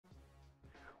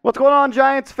What's going on,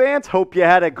 Giants fans? Hope you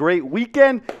had a great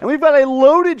weekend. And we've got a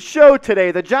loaded show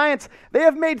today. The Giants, they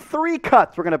have made 3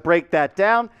 cuts. We're going to break that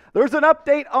down. There's an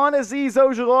update on Azeez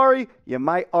Ojulari. You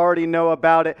might already know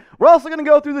about it. We're also going to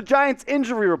go through the Giants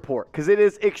injury report because it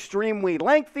is extremely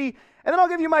lengthy. And then I'll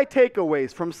give you my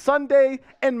takeaways from Sunday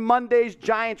and Monday's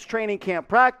Giants training camp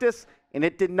practice. And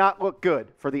it did not look good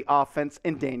for the offense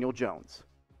and Daniel Jones.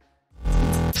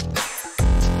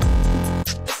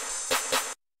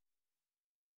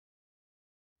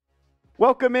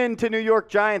 Welcome into New York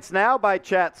Giants Now by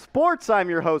Chat Sports. I'm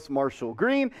your host, Marshall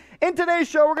Green. In today's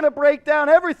show, we're going to break down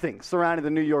everything surrounding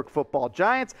the New York Football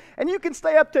Giants, and you can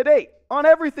stay up to date on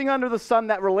everything under the sun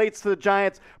that relates to the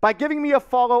Giants by giving me a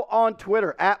follow on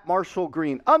Twitter at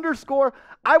 @MarshallGreen_.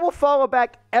 I will follow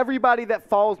back everybody that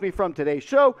follows me from today's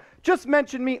show. Just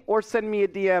mention me or send me a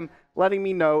DM letting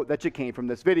me know that you came from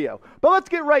this video. But let's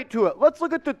get right to it. Let's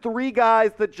look at the 3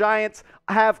 guys the Giants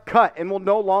have cut and will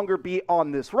no longer be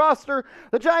on this roster.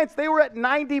 The Giants, they were at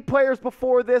 90 players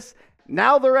before this.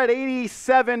 Now they're at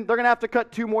 87. They're going to have to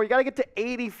cut 2 more. You got to get to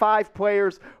 85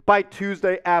 players by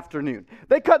Tuesday afternoon.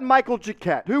 They cut Michael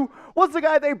Jihad, who was the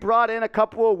guy they brought in a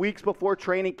couple of weeks before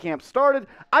training camp started.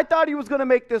 I thought he was going to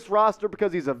make this roster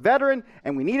because he's a veteran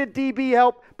and we needed DB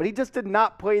help, but he just did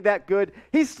not play that good.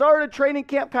 He started training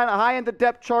camp kind of high in the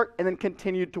depth chart and then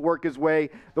continued to work his way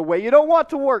the way you don't want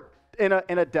to work in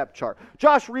a depth chart.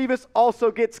 Josh Revis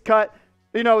also gets cut.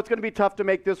 You know, it's going to be tough to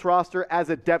make this roster as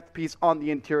a depth piece on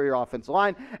the interior offensive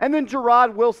line. And then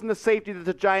Jihad Wilson, the safety that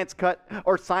the Giants cut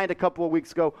or signed a couple of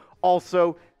weeks ago,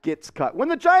 also gets cut. When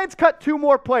the Giants cut 2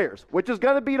 more players, which is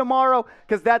going to be tomorrow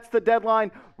because that's the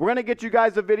deadline, we're going to get you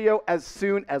guys a video as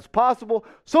soon as possible.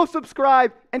 So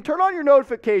subscribe and turn on your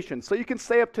notifications so you can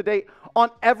stay up to date on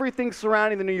everything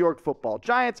surrounding the New York Football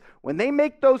Giants. When they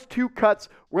make those 2 cuts,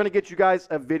 we're going to get you guys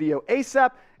a video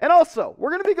ASAP. And also,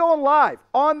 we're going to be going live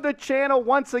on the channel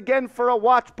once again for a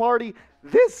watch party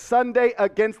this Sunday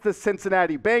against the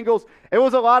Cincinnati Bengals. It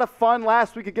was a lot of fun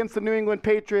last week against the New England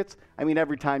Patriots. I mean,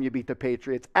 every time you beat the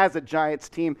Patriots as a Giants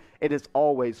team, it is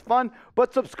always fun.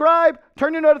 But subscribe,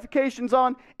 turn your notifications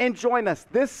on, and join us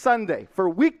this Sunday for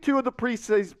week 2 of the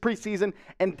preseason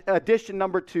and edition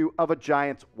number 2 of a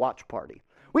Giants watch party.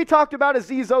 We talked about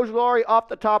Azeez Ojulari off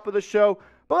the top of the show,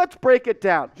 but let's break it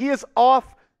down. He is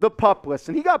off the PUP list,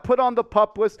 and he got put on the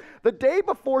PUP list the day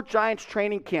before Giants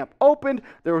training camp opened.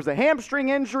 There was a hamstring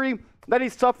injury that he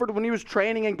suffered when he was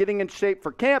training and getting in shape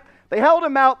for camp. They held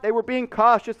him out. They were being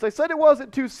cautious. They said it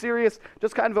wasn't too serious,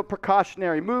 just kind of a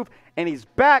precautionary move, and he's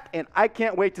back, and I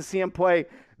can't wait to see him play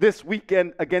this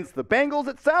weekend against the Bengals.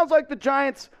 It sounds like the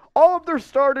Giants, all of their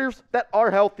starters that are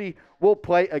healthy will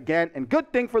play again, and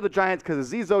good thing for the Giants because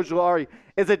Azeez Ojulari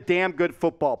is a damn good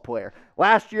football player.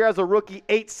 Last year as a rookie,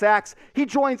 8 sacks. He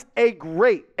joins a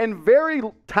great and very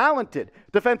talented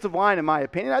defensive line, in my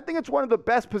opinion. I think it's one of the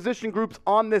best position groups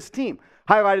on this team,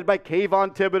 highlighted by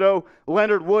Kayvon Thibodeau,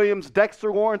 Leonard Williams,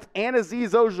 Dexter Lawrence, and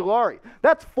Azeez Ojulari.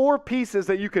 That's 4 pieces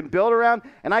that you can build around,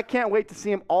 and I can't wait to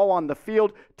see them all on the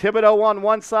field. Thibodeau on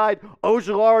one side,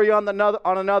 Ojulari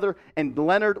on another, and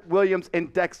Leonard Williams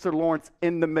and Dexter Lawrence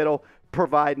in the middle,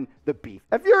 providing the beef.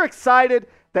 If you're excited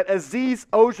that Azeez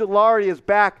Ojulari is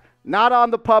back, not on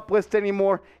the PUP list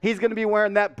anymore, he's going to be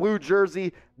wearing that blue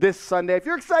jersey this Sunday. If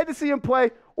you're excited to see him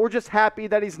play or just happy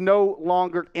that he's no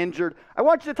longer injured, I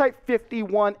want you to type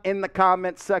 51 in the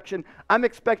comments section. I'm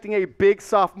expecting a big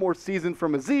sophomore season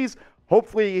from Azeez.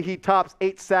 Hopefully he tops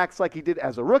 8 sacks like he did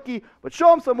as a rookie, but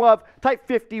show him some love. Type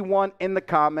 51 in the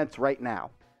comments right now.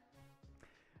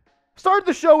 Started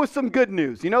the show with some good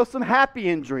news, some happy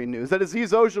injury news, that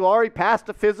Azeez Ojulari passed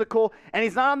a physical and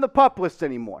he's not on the PUP list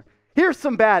anymore. Here's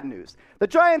some bad news. The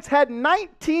Giants had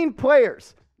 19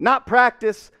 players not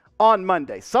practice on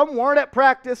Monday. Some weren't at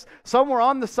practice. Some were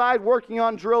on the side working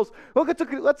on drills.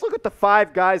 Let's look at the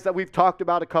 5 guys that we've talked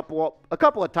about a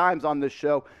couple of times on this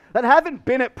show that haven't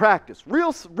been at practice.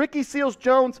 Ricky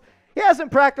Seals-Jones, he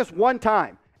hasn't practiced 1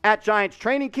 time at Giants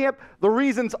training camp. The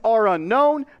reasons are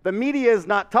unknown. The media is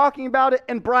not talking about it,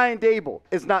 and Brian Daboll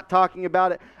is not talking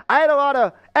about it. I had a lot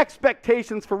of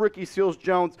expectations for Ricky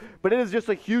Seals-Jones, but it is just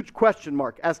a huge question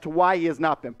mark as to why he has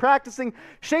not been practicing.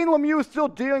 Shane Lemieux is still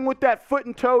dealing with that foot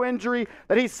and toe injury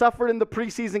that he suffered in the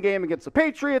preseason game against the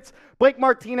Patriots. Blake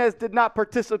Martinez did not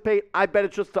participate. I bet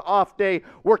it's just an off day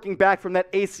working back from that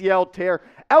ACL tear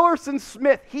Elerson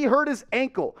Smith, he hurt his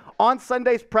ankle on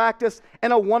Sunday's practice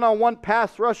in a one-on-one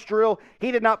pass rush drill.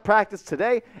 He did not practice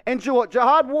today. And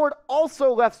Jihad Ward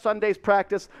also left Sunday's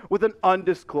practice with an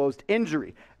undisclosed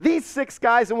injury. These 6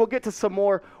 guys, and we'll get to some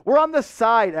more, were on the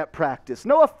side at practice.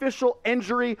 No official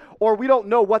injury, or we don't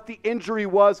know what the injury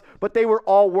was, but they were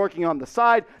all working on the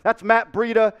side. That's Matt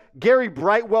Breida, Gary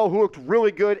Brightwell, who looked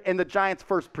really good in the Giants'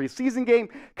 first preseason game,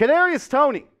 Kadarius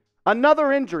Toney,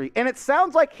 another injury, and it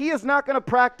sounds like he is not going to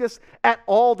practice at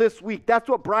all this week. That's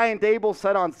what Brian Daboll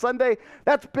said on Sunday.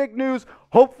 That's big news.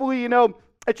 Hopefully,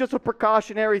 it's just a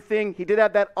precautionary thing. He did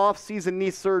have that off-season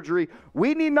knee surgery.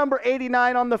 We need number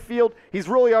 89 on the field. He's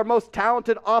really our most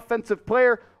talented offensive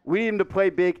player. We need him to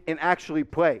play big and actually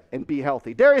play and be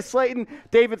healthy. Darius Slayton,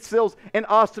 David Sills, and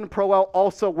Austin Proell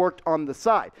also worked on the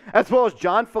side, as well as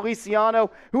John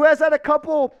Feliciano, who has had a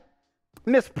couple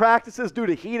missed practices due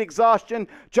to heat exhaustion.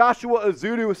 Joshua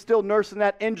Azudu is still nursing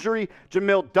that injury.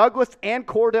 Jamil Douglas and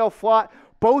Cordell Flott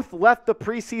both left the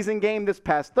preseason game this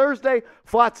past Thursday.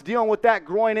 Flott's dealing with that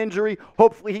groin injury.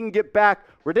 Hopefully he can get back.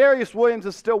 Rodarius Williams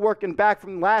is still working back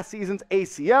from last season's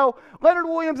ACL. Leonard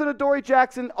Williams and Adoree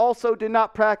Jackson also did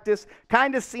not practice.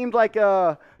 Kind of seemed like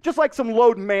just like some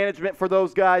load management for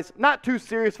those guys. Not too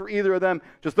serious for either of them.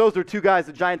 Just those are 2 guys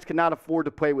the Giants cannot afford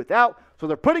to play without. So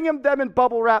they're putting them in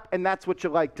bubble wrap, and that's what you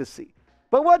like to see.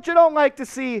 But what you don't like to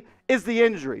see is the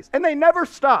injuries. And they never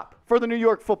stop for the New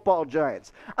York Football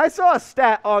Giants. I saw a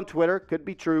stat on Twitter, could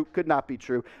be true, could not be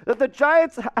true, that the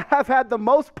Giants have had the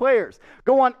most players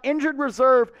go on injured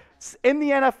reserve in the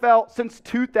NFL since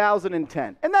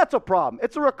 2010. And that's a problem.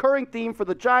 It's a recurring theme for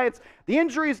the Giants. The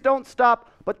injuries don't stop,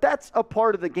 but that's a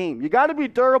part of the game. You got to be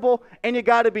durable and you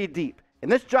got to be deep.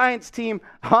 And this Giants team,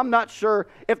 I'm not sure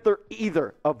if they're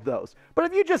either of those. But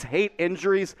if you just hate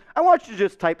injuries, I want you to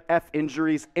just type F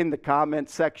injuries in the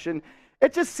comments section.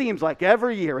 It just seems like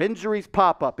every year injuries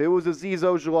pop up. It was Azeez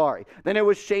Ojulari, then it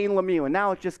was Shane Lemieux, and now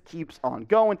it just keeps on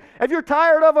going. If you're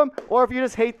tired of them, or if you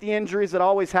just hate the injuries that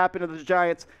always happen to the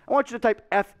Giants, I want you to type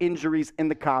F injuries in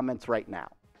the comments right now.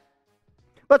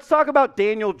 Let's talk about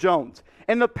Daniel Jones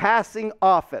and the passing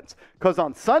offense. Because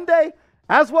on Sunday,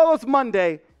 as well as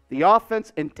Monday, the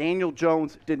offense and Daniel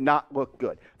Jones did not look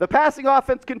good. The passing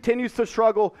offense continues to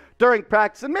struggle during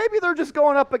practice, and maybe they're just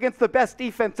going up against the best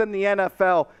defense in the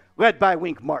NFL, led by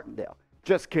Wink Martindale.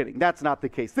 Just kidding. That's not the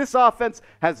case. This offense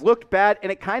has looked bad,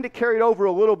 and it kind of carried over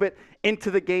a little bit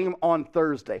into the game on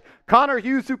Thursday. Connor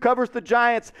Hughes, who covers the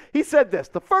Giants, he said this: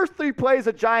 the first 3 plays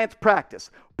of Giants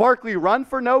practice, Barkley run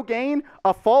for no gain,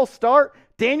 a false start,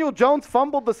 Daniel Jones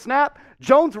fumbled the snap,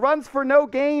 Jones runs for no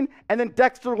gain, and then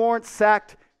Dexter Lawrence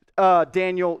sacked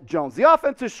Daniel Jones. The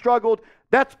offense has struggled.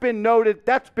 That's been noted.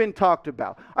 That's been talked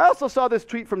about. I also saw this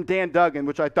tweet from Dan Duggan,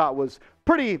 which I thought was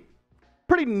pretty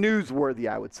newsworthy,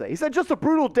 I would say. He said, just a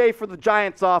brutal day for the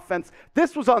Giants offense.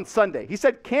 This was on Sunday. He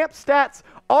said, camp stats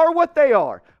are what they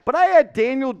are, but I had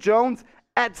Daniel Jones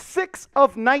at 6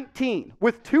 of 19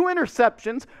 with 2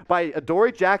 interceptions by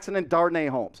Adoree Jackson and Darnay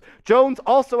Holmes. Jones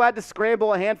also had to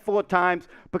scramble a handful of times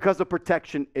because of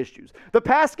protection issues. The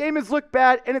pass game has looked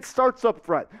bad, and it starts up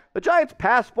front. The Giants'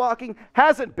 pass blocking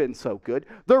hasn't been so good.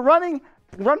 The run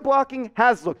blocking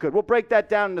has looked good. We'll break that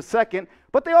down in a second.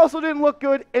 But they also didn't look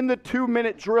good in the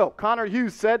 2-minute drill. Connor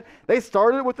Hughes said they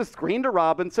started with a screen to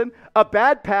Robinson, a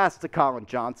bad pass to Colin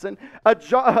Johnson, a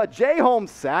Jay Holmes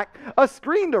sack, a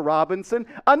screen to Robinson,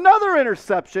 another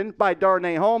interception by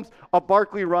Darnay Holmes, a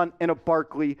Barkley run, and a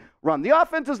Barkley run. The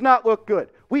offense does not look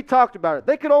good. We talked about it.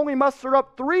 They could only muster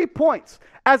up 3 points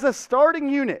as a starting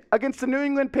unit against the New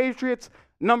England Patriots,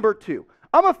 number 2.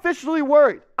 I'm officially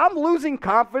worried. I'm losing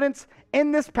confidence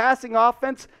in this passing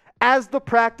offense as the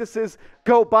practices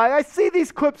go by. I see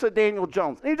these clips of Daniel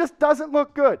Jones, and he just doesn't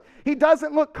look good. He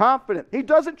doesn't look confident. He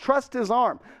doesn't trust his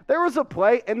arm. There was a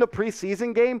play in the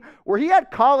preseason game where he had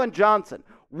Colin Johnson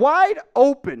wide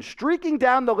open, streaking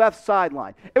down the left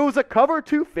sideline. It was a cover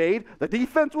 2 fade. The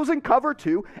defense was in cover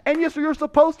 2, and yes, you're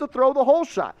supposed to throw the whole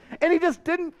shot. And he just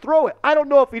didn't throw it. I don't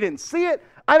know if he didn't see it.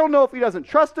 I don't know if he doesn't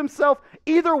trust himself.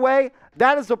 Either way,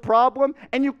 that is a problem,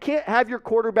 and you can't have your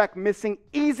quarterback missing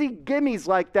easy gimmies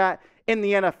like that in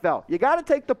the NFL. You got to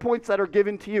take the points that are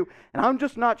given to you, and I'm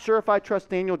just not sure if I trust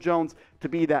Daniel Jones to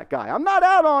be that guy. I'm not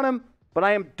out on him, but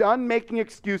I am done making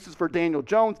excuses for Daniel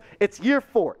Jones. It's year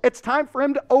 4. It's time for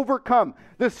him to overcome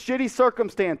the shitty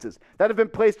circumstances that have been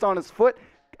placed on his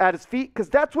feet, because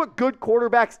that's what good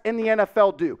quarterbacks in the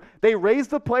NFL do. They raise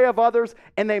the play of others,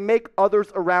 and they make others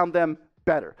around them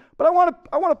better. But I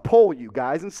want to poll you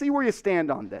guys and see where you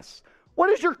stand on this. What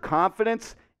is your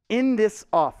confidence in this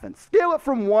offense? Scale it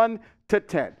from 1 to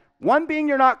 10. 1 being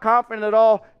you're not confident at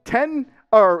all, 10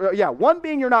 1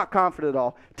 being you're not confident at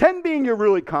all, 10 being you're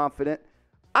really confident.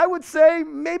 I would say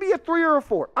maybe a 3 or a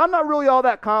 4. I'm not really all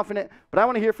that confident, but I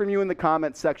want to hear from you in the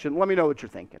comments section. Let me know what you're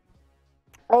thinking.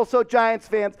 Also, Giants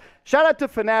fans, shout out to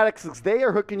Fanatics because they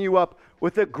are hooking you up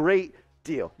with a great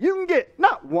deal. You can get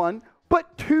not 1,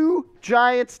 but 2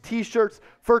 Giants t-shirts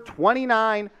for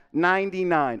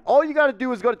 $29.99. All you got to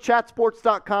do is go to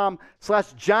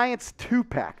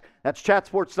chatsports.com/Giants2-pack. That's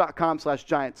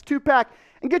chatsports.com/Giants2-pack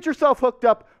and get yourself hooked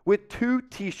up with 2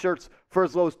 t-shirts for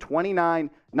as low as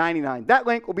 $29.99. That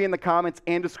link will be in the comments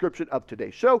and description of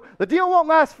today's show. The deal won't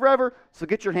last forever, so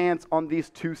get your hands on these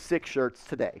 2 sick shirts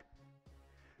today.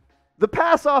 The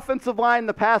pass offensive line,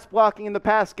 the pass blocking, and the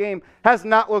pass game has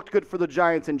not looked good for the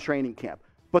Giants in training camp.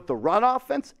 But the run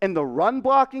offense and the run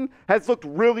blocking has looked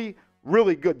really,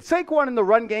 really good. Saquon in the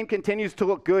run game continues to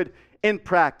look good in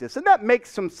practice, and that makes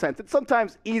some sense. It's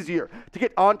sometimes easier to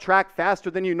get on track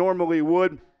faster than you normally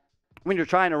would when you're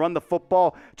trying to run the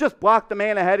football. Just block the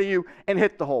man ahead of you and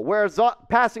hit the hole. Whereas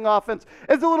passing offense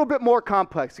is a little bit more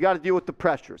complex. You got to deal with the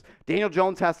pressures. Daniel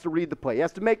Jones has to read the play. He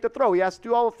has to make the throw. He has to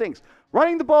do all the things.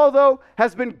 Running the ball, though,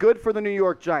 has been good for the New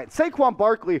York Giants. Saquon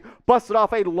Barkley busted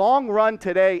off a long run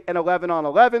today in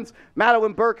 11-on-11s.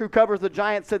 Madeline Burke, who covers the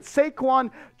Giants, said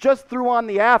Saquon just threw on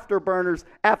the afterburners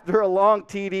after a long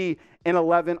TD in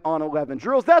 11-on-11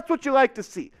 drills. That's what you like to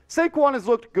see. Saquon has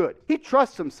looked good. He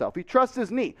trusts himself. He trusts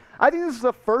his knee. I think this is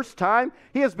the first time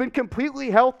he has been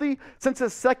completely healthy since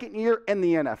his second year in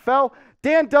the NFL.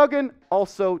 Dan Duggan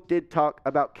also did talk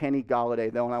about Kenny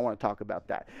Golladay, though, and I want to talk about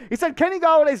that. He said Kenny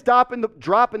Galladay's drop in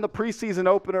the preseason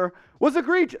opener was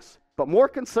egregious, but more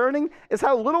concerning is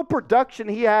how little production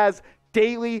he has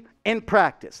daily in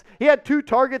practice. He had 2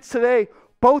 targets today,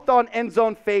 both on end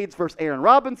zone fades versus Aaron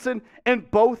Robinson, and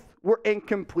both were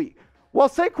incomplete. While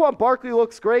Saquon Barkley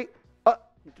looks great,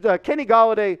 Kenny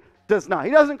Golladay does not.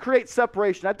 He doesn't create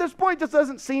separation. At this point, it just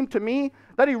doesn't seem to me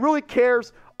that he really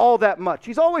cares all that much.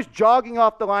 He's always jogging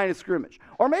off the line of scrimmage.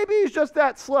 Or maybe he's just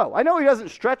that slow. I know he doesn't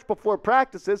stretch before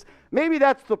practices. Maybe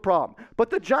that's the problem. But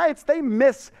the Giants, they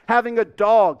miss having a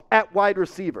dog at wide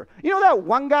receiver. You know that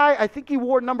one guy, I think he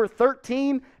wore number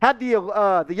 13, had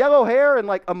the yellow hair and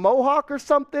like a mohawk or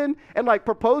something and like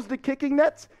proposed to kicking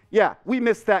nets? Yeah, we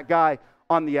miss that guy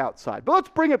on the outside. But let's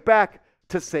bring it back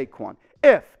to Saquon.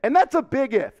 And that's a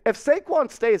big if Saquon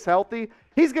stays healthy,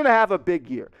 he's going to have a big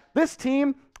year. This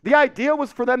team, the idea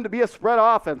was for them to be a spread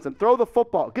offense and throw the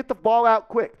football, get the ball out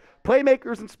quick,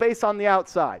 playmakers in space on the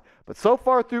outside. But so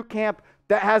far through camp,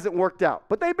 that hasn't worked out.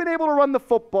 But they've been able to run the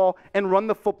football and run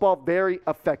the football very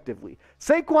effectively.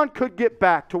 Saquon could get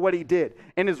back to what he did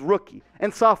in his rookie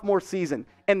and sophomore season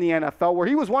in the NFL, where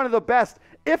he was one of the best,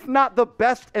 if not the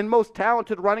best and most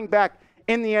talented running back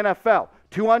in the NFL.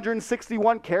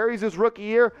 261 carries his rookie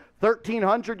year,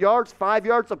 1,300 yards, 5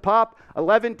 yards a pop,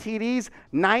 11 TDs,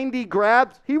 90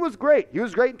 grabs. He was great. He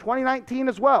was great in 2019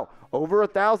 as well. Over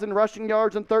 1,000 rushing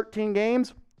yards in 13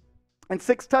 games and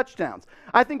 6 touchdowns.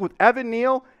 I think with Evan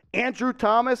Neal, Andrew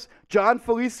Thomas, John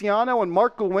Feliciano, and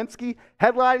Mark Lewinsky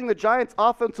headlining the Giants'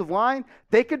 offensive line,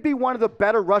 they could be one of the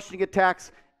better rushing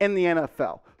attacks in the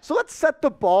NFL. So let's set the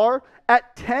bar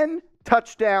at 10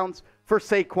 touchdowns for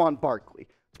Saquon Barkley.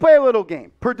 Let's play a little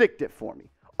game. Predict it for me.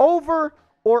 Over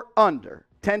or under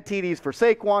 10 TDs for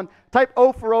Saquon? Type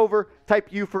O for over, type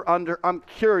U for under. I'm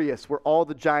curious where all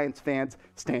the Giants fans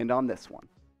stand on this one.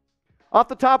 Off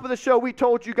the top of the show, we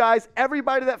told you guys,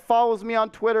 everybody that follows me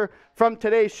on Twitter from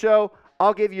today's show,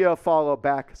 I'll give you a follow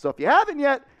back. So if you haven't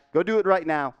yet, go do it right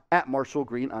now at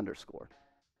 @MarshallGreen_.